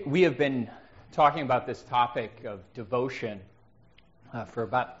We have been talking about this topic of devotion for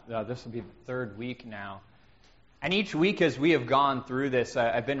about, this will be the third week now. And each week as we have gone through this,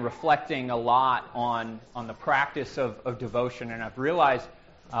 I've been reflecting a lot on the practice of devotion, and I've realized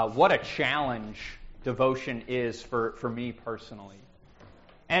what a challenge devotion is for me personally.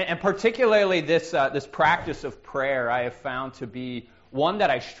 And particularly this practice of prayer I have found to be one that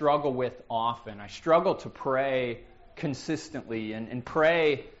I struggle with often. I struggle to pray consistently and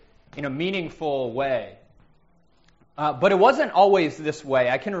pray in a meaningful way. But it wasn't always this way.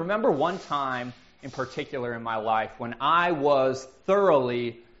 I can remember one time in particular in my life when I was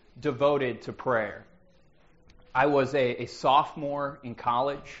thoroughly devoted to prayer. I was a sophomore in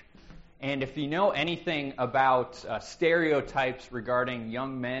college, and if you know anything about stereotypes regarding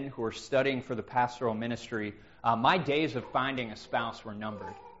young men who are studying for the pastoral ministry, my days of finding a spouse were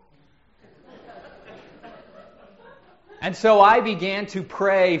numbered. And so I began to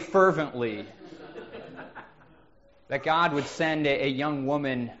pray fervently that God would send a young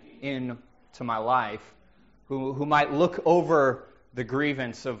woman into my life who might look over the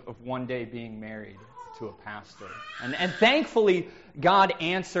grievance of one day being married to a pastor. And thankfully, God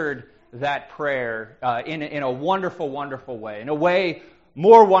answered that prayer in a wonderful, wonderful way, in a way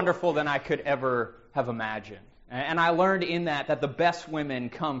more wonderful than I could ever have imagined. And I learned in that the best women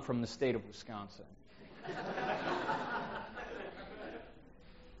come from the state of Wisconsin.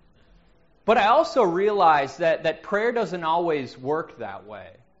 But I also realized that prayer doesn't always work that way.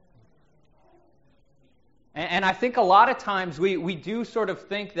 And I think a lot of times we do sort of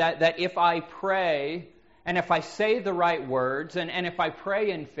think that if I pray and if I say the right words and if I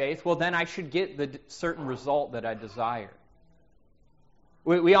pray in faith, well, then I should get the certain result that I desire.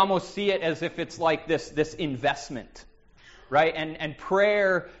 We almost see it as if it's like this investment, right? And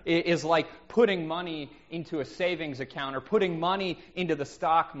prayer is like putting money into a savings account or putting money into the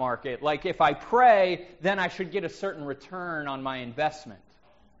stock market. Like if I pray, then I should get a certain return on my investment.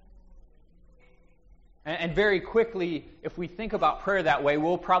 And very quickly, if we think about prayer that way,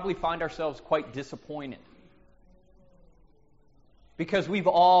 we'll probably find ourselves quite disappointed. Because we've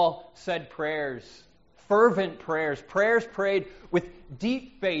all said prayers, fervent prayers, prayers prayed with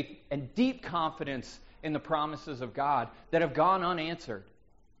deep faith and deep confidence in the promises of God that have gone unanswered,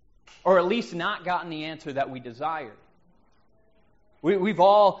 or at least not gotten the answer that we desired. We've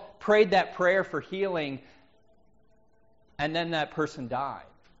all prayed that prayer for healing, and then that person died.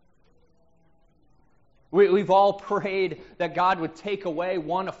 We've all prayed that God would take away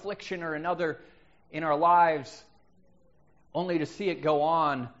one affliction or another in our lives, only to see it go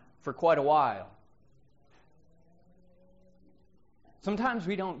on for quite a while. Sometimes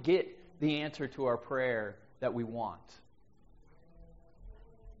we don't get the answer to our prayer that we want,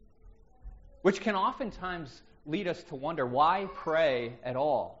 which can oftentimes lead us to wonder, why pray at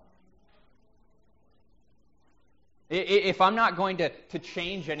all? If I'm not going to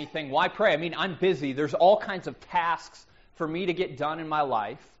change anything, why pray? I mean, I'm busy. There's all kinds of tasks for me to get done in my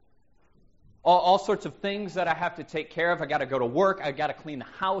life. All sorts of things that I have to take care of. I've got to go to work. I've got to clean the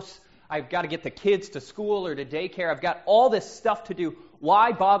house. I've got to get the kids to school or to daycare. I've got all this stuff to do.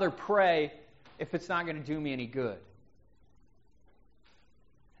 Why bother pray if it's not going to do me any good?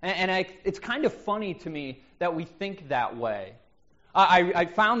 And it's kind of funny to me that we think that way. I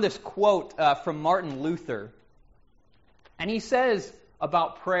found this quote from Martin Luther. And he says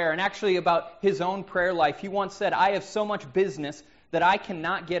about prayer, and actually about his own prayer life, he once said, "I have so much business that I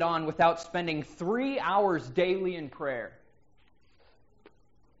cannot get on without spending 3 hours daily in prayer."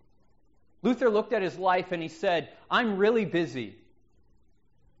 Luther looked at his life and he said, "I'm really busy.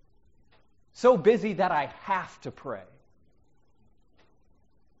 So busy that I have to pray."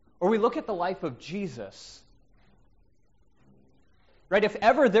 Or we look at the life of Jesus. Right? If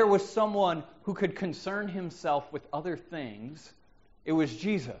ever there was someone who could concern himself with other things, it was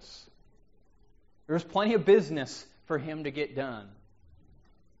Jesus. There was plenty of business for him to get done.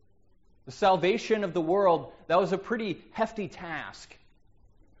 The salvation of the world, that was a pretty hefty task.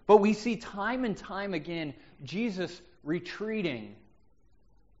 But we see time and time again Jesus retreating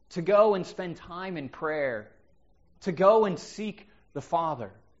to go and spend time in prayer, to go and seek the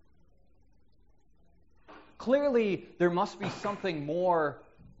Father. Clearly, there must be something more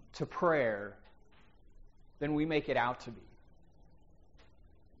to prayer than we make it out to be.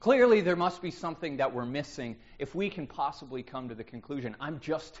 Clearly, there must be something that we're missing if we can possibly come to the conclusion, I'm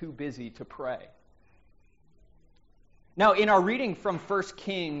just too busy to pray. Now, in our reading from 1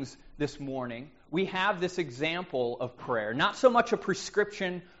 Kings this morning, we have this example of prayer. Not so much a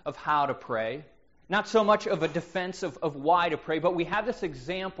prescription of how to pray, not so much of a defense of why to pray, but we have this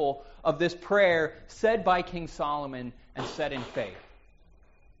example of this prayer said by King Solomon and said in faith.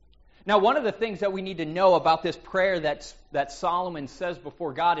 Now, one of the things that we need to know about this prayer that Solomon says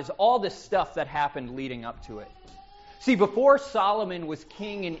before God is all this stuff that happened leading up to it. See, before Solomon was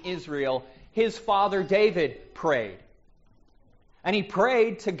king in Israel, his father David prayed. And he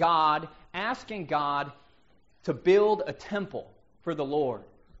prayed to God, asking God to build a temple for the Lord.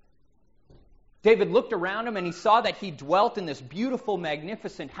 David looked around him and he saw that he dwelt in this beautiful,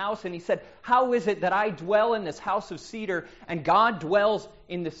 magnificent house. And he said, how is it that I dwell in this house of cedar and God dwells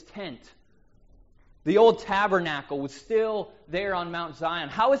in this tent? The old tabernacle was still there on Mount Zion.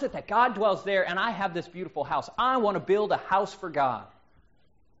 How is it that God dwells there and I have this beautiful house? I want to build a house for God.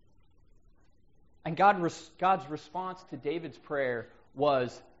 And God's response to David's prayer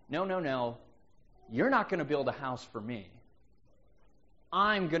was, no, you're not going to build a house for me.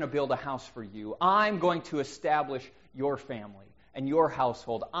 I'm going to build a house for you. I'm going to establish your family and your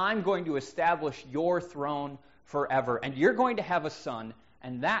household. I'm going to establish your throne forever. And you're going to have a son,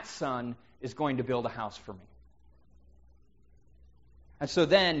 and that son is going to build a house for me. And so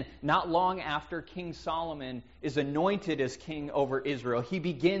then, not long after King Solomon is anointed as king over Israel, he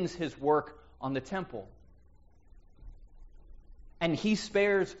begins his work on the temple. And he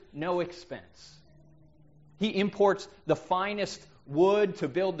spares no expense. He imports the finest wood to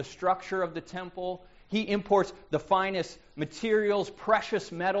build the structure of the temple. He imports the finest materials,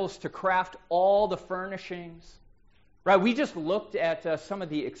 precious metals to craft all the furnishings. Right? We just looked at some of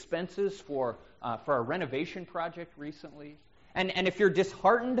the expenses for a renovation project recently. And if you're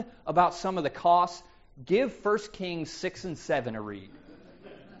disheartened about some of the costs, give 1 Kings 6 and 7 a read.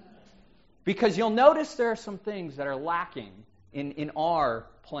 Because you'll notice there are some things that are lacking in our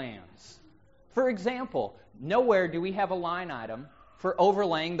plans. For example, nowhere do we have a line item for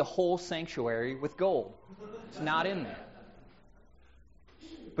overlaying the whole sanctuary with gold. It's not in there.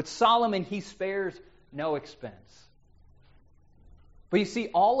 But Solomon, he spares no expense. But you see,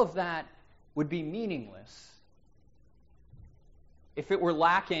 all of that would be meaningless if it were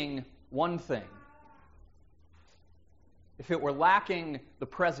lacking one thing. If it were lacking the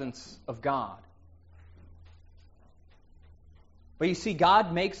presence of God. But you see,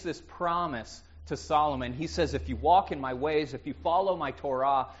 God makes this promise to Solomon. He says, if you walk in my ways, if you follow my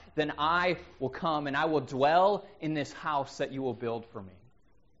Torah, then I will come and I will dwell in this house that you will build for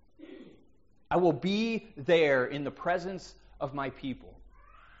me. I will be there in the presence of my people.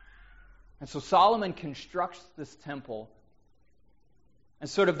 And so Solomon constructs this temple. And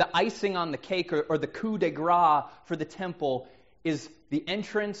sort of the icing on the cake, or the coup de grace for the temple, is the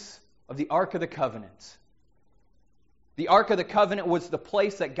entrance of the Ark of the Covenant. The Ark of the Covenant was the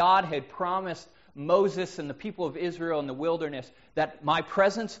place that God had promised Moses and the people of Israel in the wilderness, that my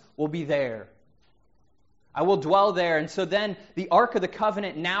presence will be there. I will dwell there. And so then the Ark of the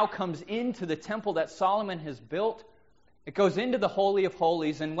Covenant now comes into the temple that Solomon has built. It goes into the Holy of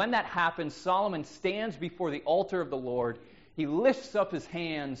Holies. And when that happens, Solomon stands before the altar of the Lord. He lifts up his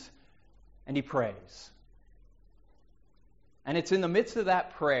hands and he prays. And it's in the midst of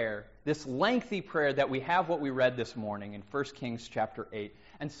that prayer, this lengthy prayer, that we have what we read this morning in 1 Kings chapter 8.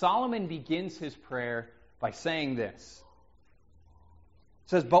 And Solomon begins his prayer by saying this. It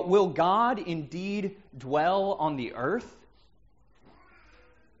says, but will God indeed dwell on the earth?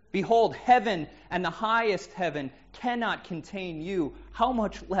 Behold, heaven and the highest heaven cannot contain you. How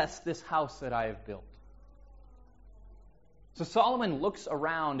much less this house that I have built? So Solomon looks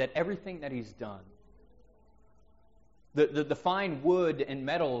around at everything that he's done. The fine wood and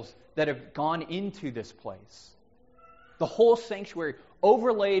metals that have gone into this place. The whole sanctuary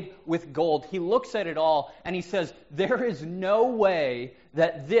overlaid with gold. He looks at it all and he says, there is no way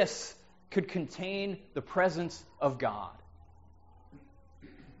that this could contain the presence of God.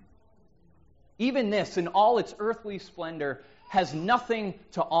 Even this, in all its earthly splendor, has nothing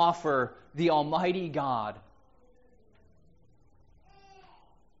to offer the Almighty God.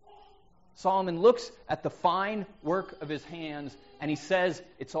 Solomon looks at the fine work of his hands and he says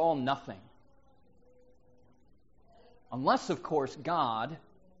it's all nothing. Unless, of course, God,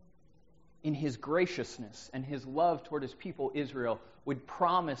 in his graciousness and his love toward his people Israel, would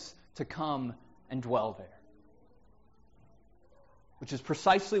promise to come and dwell there. Which is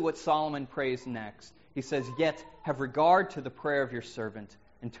precisely what Solomon prays next. He says, yet have regard to the prayer of your servant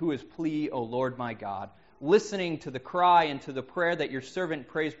and to his plea, O Lord my God, listening to the cry and to the prayer that your servant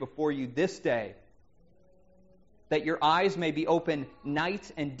prays before you this day, that your eyes may be open night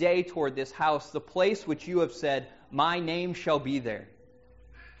and day toward this house, the place which you have said, my name shall be there,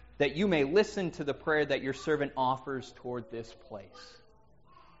 that you may listen to the prayer that your servant offers toward this place.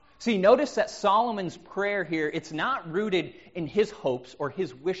 See, notice that Solomon's prayer here, it's not rooted in his hopes or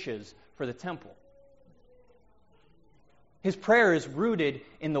his wishes for the temple. His prayer is rooted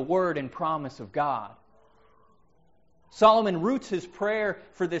in the word and promise of God. Solomon roots his prayer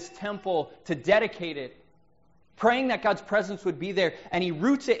for this temple to dedicate it, praying that God's presence would be there, and he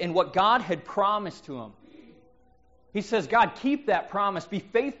roots it in what God had promised to him. He says, God, keep that promise. Be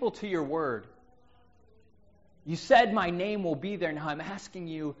faithful to your word. You said my name will be there. Now I'm asking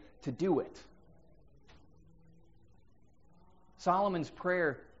you to do it. Solomon's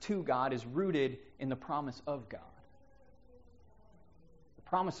prayer to God is rooted in the promise of God. The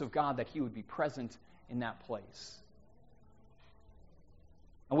promise of God that he would be present in that place.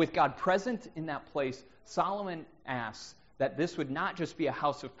 And with God present in that place, Solomon asks that this would not just be a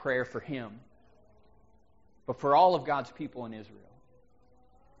house of prayer for him, but for all of God's people in Israel.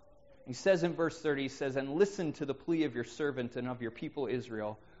 He says in verse 30, he says, and listen to the plea of your servant and of your people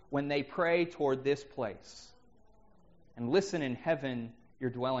Israel when they pray toward this place. And listen in heaven, your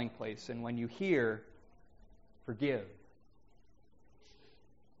dwelling place. And when you hear, forgive.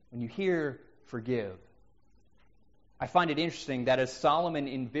 When you hear, forgive. I find it interesting that as Solomon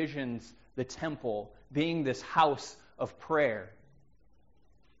envisions the temple being this house of prayer,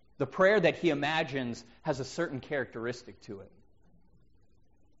 the prayer that he imagines has a certain characteristic to it.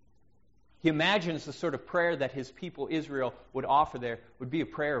 He imagines the sort of prayer that his people Israel would offer there would be a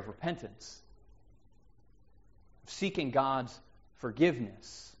prayer of repentance, of seeking God's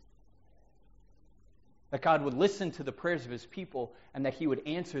forgiveness. That God would listen to the prayers of his people and that he would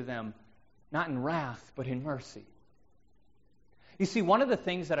answer them not in wrath but in mercy. You see, one of the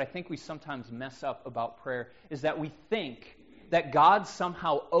things that I think we sometimes mess up about prayer is that we think that God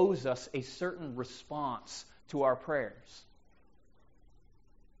somehow owes us a certain response to our prayers.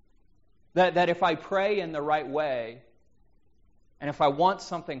 That if I pray in the right way, and if I want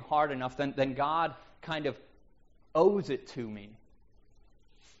something hard enough, then God kind of owes it to me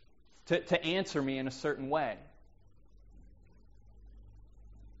to answer me in a certain way.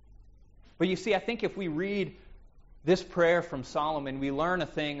 But you see, I think if we read this prayer from Solomon, we learn a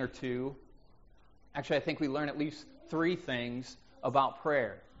thing or two. Actually, I think we learn at least 3 things about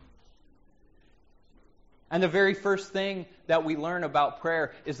prayer. And the very first thing that we learn about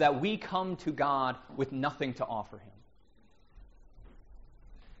prayer is that we come to God with nothing to offer him.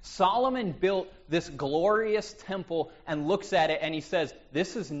 Solomon built this glorious temple and looks at it and he says,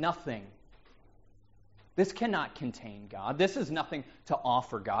 this is nothing. This cannot contain God. This is nothing to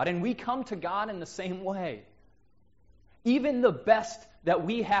offer God. And we come to God in the same way. Even the best that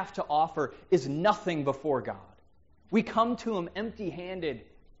we have to offer is nothing before God. We come to him empty-handed.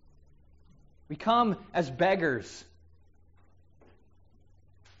 We come as beggars,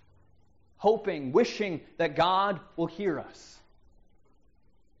 hoping, wishing that God will hear us.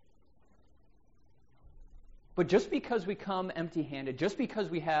 But just because we come empty-handed, just because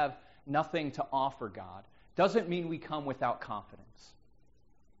we have nothing to offer God, doesn't mean we come without confidence.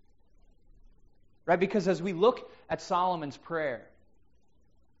 Right? Because as we look at Solomon's prayer,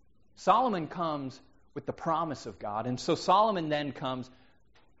 Solomon comes with the promise of God. And so Solomon then comes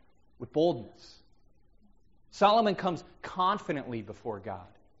with boldness. Solomon comes confidently before God.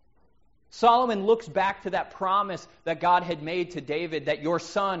 Solomon looks back to that promise that God had made to David that your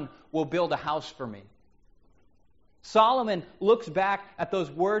son will build a house for me. Solomon looks back at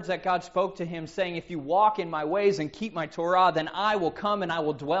those words that God spoke to him saying, if you walk in my ways and keep my Torah, then I will come and I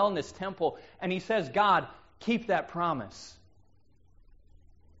will dwell in this temple. And he says, God, keep that promise.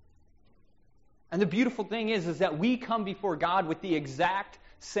 And the beautiful thing is that we come before God with the exact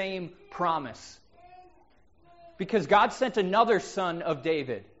same promise. Because God sent another son of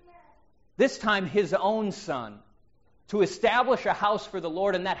David, this time his own son, to establish a house for the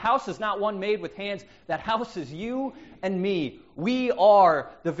Lord. And that house is not one made with hands. That house is you and me. We are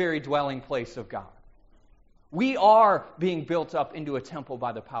the very dwelling place of God. We are being built up into a temple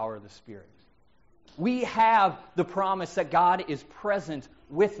by the power of the Spirit. We have the promise that God is present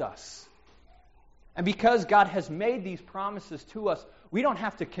with us. And because God has made these promises to us, we don't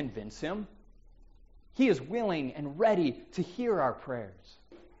have to convince him. He is willing and ready to hear our prayers.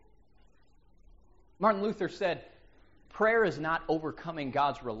 Martin Luther said, prayer is not overcoming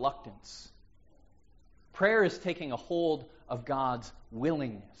God's reluctance. Prayer is taking a hold of God's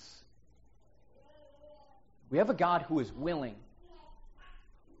willingness. We have a God who is willing.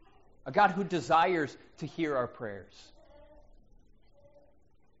 A God who desires to hear our prayers.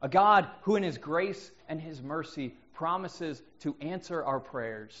 A God who in his grace and his mercy promises to answer our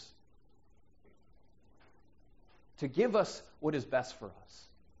prayers. To give us what is best for us.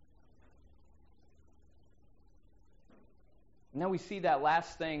 And then we see that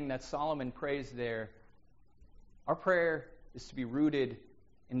last thing that Solomon prays there. Our prayer is to be rooted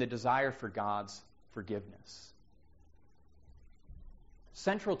in the desire for God's forgiveness.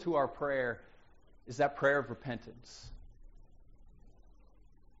 Central to our prayer is that prayer of repentance.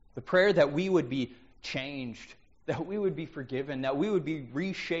 The prayer that we would be changed, that we would be forgiven, that we would be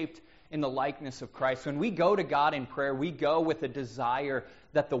reshaped in the likeness of Christ. When we go to God in prayer, we go with a desire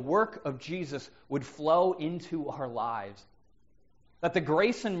that the work of Jesus would flow into our lives. That the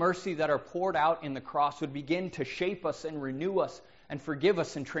grace and mercy that are poured out in the cross would begin to shape us and renew us and forgive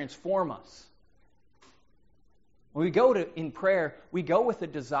us and transform us. When we go in prayer, we go with a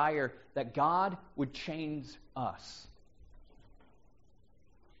desire that God would change us.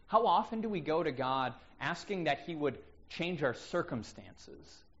 How often do we go to God asking that He would change our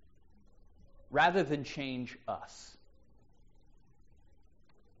circumstances rather than change us?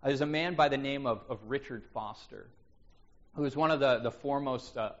 There's a man by the name of Richard Foster, who is one of the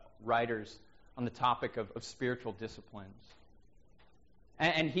foremost writers on the topic of spiritual disciplines.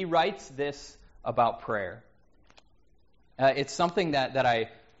 And he writes this about prayer. It's something that I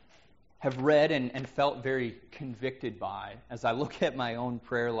have read and felt very convicted by as I look at my own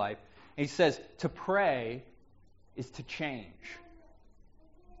prayer life. And he says, to pray is to change.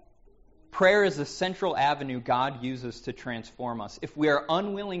 Prayer is the central avenue God uses to transform us. If we are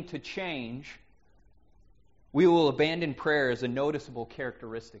unwilling to change, we will abandon prayer as a noticeable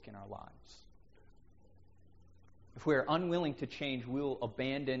characteristic in our lives. If we are unwilling to change, we will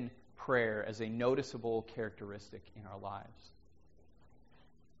abandon prayer as a noticeable characteristic in our lives.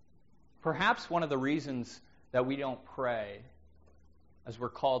 Perhaps one of the reasons that we don't pray as we're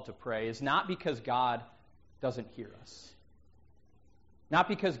called to pray is not because God doesn't hear us, not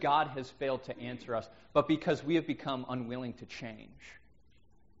because God has failed to answer us, but because we have become unwilling to change,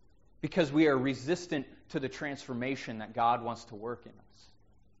 because we are resistant to the transformation that God wants to work in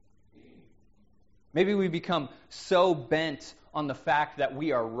us. Maybe we become so bent on the fact that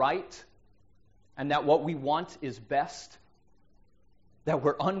we are right and that what we want is best that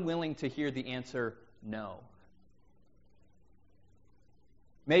we're unwilling to hear the answer no.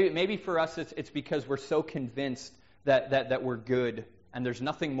 Maybe for us it's because we're so convinced that we're good and there's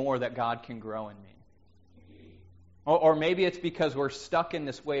nothing more that God can grow in me. Or maybe it's because we're stuck in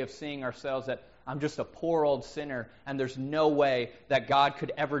this way of seeing ourselves that I'm just a poor old sinner and there's no way that God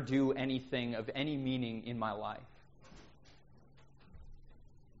could ever do anything of any meaning in my life.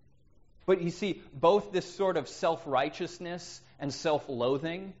 But you see, both this sort of self-righteousness and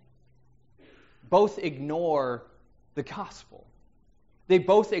self-loathing both ignore the gospel. They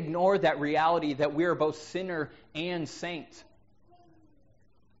both ignore that reality that we are both sinner and saint.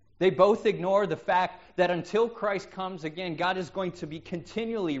 They both ignore the fact that until Christ comes again, God is going to be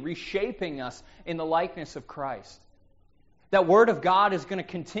continually reshaping us in the likeness of Christ. That Word of God is going to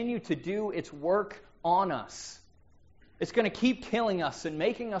continue to do its work on us. It's going to keep killing us and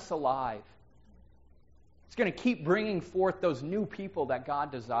making us alive. It's going to keep bringing forth those new people that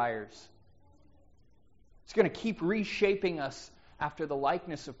God desires. It's going to keep reshaping us after the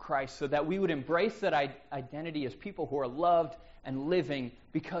likeness of Christ so that we would embrace that identity as people who are loved and living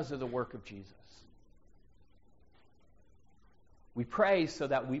because of the work of Jesus. We pray so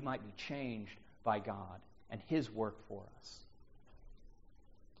that we might be changed by God and His work for us.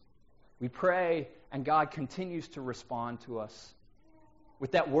 We pray and God continues to respond to us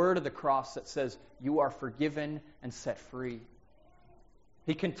with that word of the cross that says, you are forgiven and set free.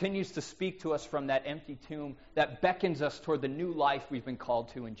 He continues to speak to us from that empty tomb that beckons us toward the new life we've been called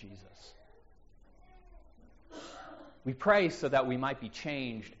to in Jesus. We pray so that we might be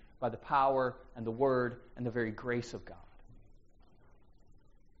changed by the power and the word and the very grace of God.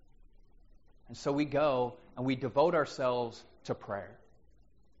 And so we go and we devote ourselves to prayer.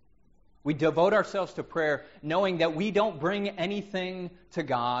 We devote ourselves to prayer knowing that we don't bring anything to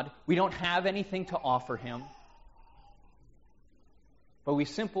God. We don't have anything to offer Him. But we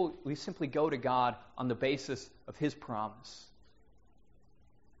simply go to God on the basis of His promise.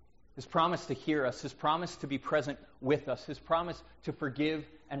 His promise to hear us, His promise to be present with us, His promise to forgive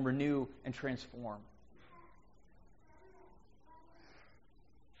and renew and transform.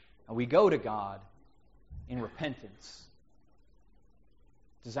 And we go to God in repentance,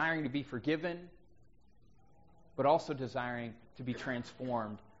 desiring to be forgiven, but also desiring to be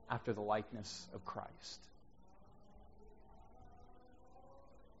transformed after the likeness of Christ.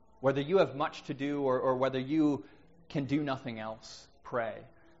 Whether you have much to do or whether you can do nothing else, pray.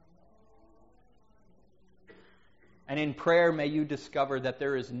 And in prayer, may you discover that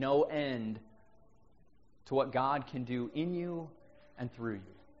there is no end to what God can do in you and through you.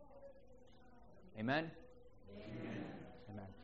 Amen?